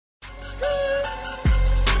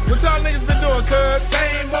What y'all niggas been doing, cuz?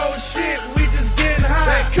 Same old shit, we just getting high.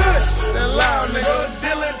 That kush, that loud nigga. Drug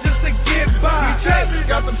dealing just to get by.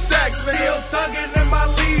 Got them sacks, nigga. Still thugging in my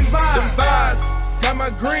Levi's. Them vibes. Got my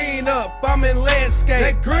green up, I'm in landscape.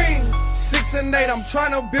 That green. 6 and 8, I'm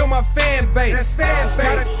trying to build my fan base. Got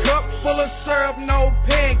a cup full of syrup, no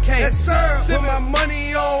pancakes. Put my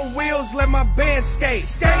money on wheels, let my band skate.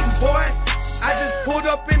 Skating, boy. I just pulled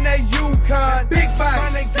up in that Yukon. Big bike.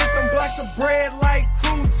 Trying to get them blocks of bread like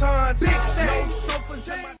croutons. Big stage.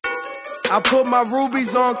 I put my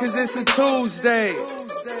rubies on cause it's a Tuesday.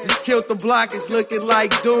 Just killed the block, it's looking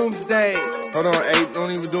like doomsday. Hold on, hey,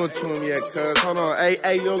 don't even do it to him yet, cuz. Hold on, hey,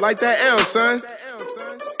 yo, light that L, son.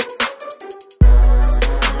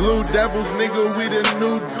 Blue Devils, nigga, we the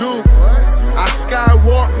new dupe. I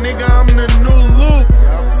skywalk, nigga, I'm the new loop.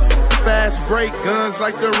 Fast break guns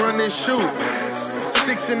like the Runnin shoot.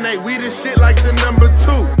 6 and 8, we the shit like the number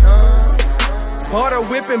 2. Bought a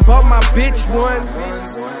whip and bought my bitch one.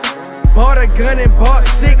 Bought a gun and bought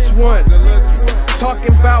 6-1.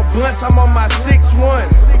 Talking about blunts, I'm on my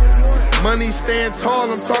 6-1. Money stand tall,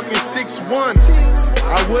 I'm talking 6'1".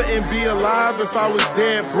 I wouldn't be alive if I was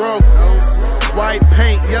dead broke. White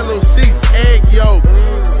paint, yellow seats, egg yolk.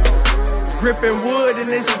 Gripping wood in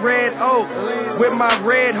this red oak. With my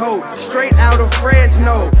red hoe, straight out of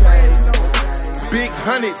Fresno. Big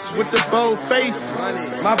hundreds with the bold faces.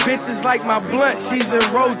 My bitch is like my blunt, she's in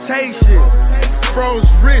rotation.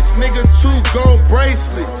 Froze wrist, nigga, 2 gold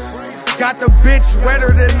bracelets. Got the bitch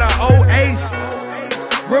wetter than the Oasis.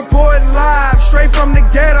 Reporting live, straight from the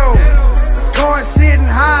ghetto. Car sitting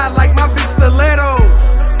high like my bitch stiletto.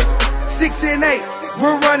 6 and 8,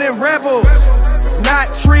 we're running rebel.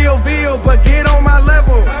 Not Trioville, but get on my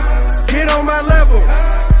level. Get on my level.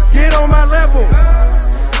 Get on my level.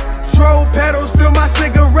 Stroll pedals, fill my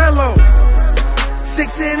cigarello.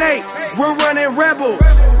 6 and 8, we're running rebel.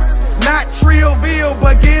 Not Trioville,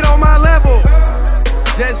 but get on my level.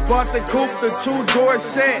 Just bought the coupe, the 2-door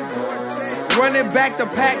set. Running back the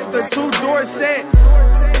packs, the 2-door sets.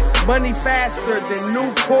 Money faster than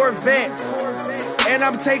new Corvettes. And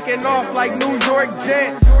I'm taking off like New York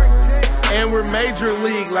Jets. And we're major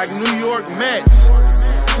league like New York Mets.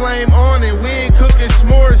 Flame on and we ain't cooking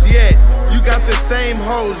s'mores yet. You got the same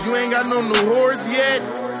hoes, you ain't got no new whores yet.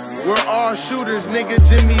 We're all shooters, nigga,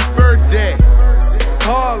 Jimmy Furdet.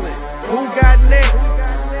 Callin', who got next?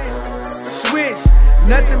 Switch,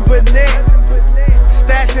 nothing but net.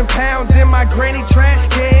 Stashing pounds in my granny trash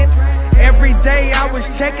can. Every day I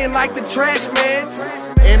was checking like the trash man.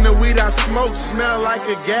 And the weed I smoke smell like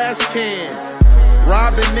a gas can.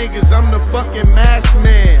 Robbing niggas, I'm the fucking mask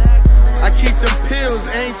man. I keep them pills,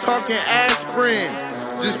 ain't talking aspirin.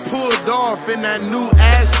 Just pulled off in that new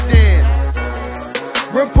Ashton.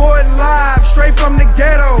 Reporting live, straight from the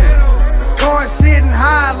ghetto. Car sitting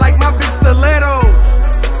high like my bitch stiletto.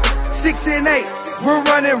 6 and 8, we're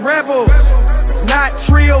running rebel. Not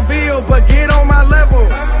Trioville, but get on my level.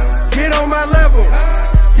 Get on my level.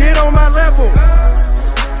 Get on my level.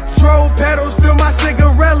 Stroll pedals, fill my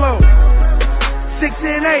cigarello. 6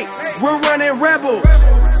 and 8, we're running rebel.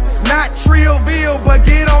 Not Trioville, but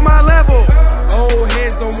get on my level. Old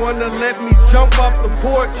heads don't wanna let me jump off the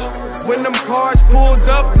porch. When them cars pulled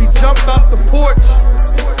up, we jumped off the porch.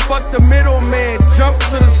 Fuck the middleman, jump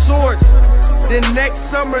to the source. Then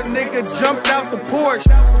next summer, nigga jumped out the Porsche.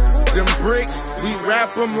 Them bricks, we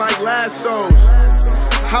wrap them like lassos.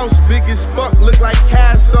 House big as fuck, look like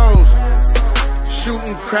castles.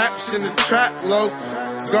 Shooting craps in the trap, low.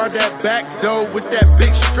 Guard that back door with that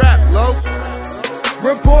big strap, low.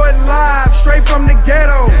 Reporting live, straight from the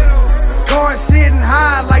ghetto. Car sitting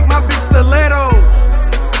high like my bitch stiletto.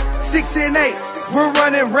 6 and 8, we're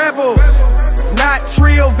running rebel. Not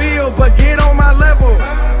Trioville, but get on my level.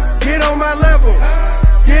 Get on my level.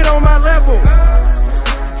 Get on my level.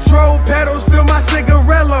 Stroll pedals, fill my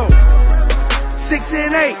cigarello. 6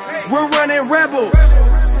 and 8, we're running rebel.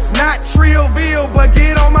 Not Trioville, but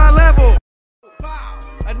get on my level.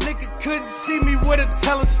 A nigga couldn't see me with a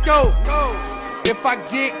telescope. If I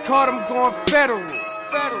get caught, I'm going federal.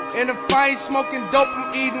 And if I ain't smoking dope,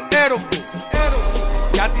 I'm eating edibles.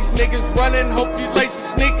 Got these niggas running, hope you lace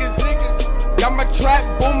your sneakers. Got my trap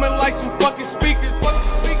booming like some fucking speakers.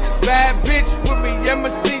 Bad bitch with me, yeah, my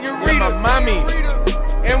senorita. My mommy.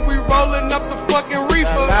 And we rolling up the fucking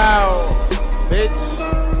reefer. Loud, bitch.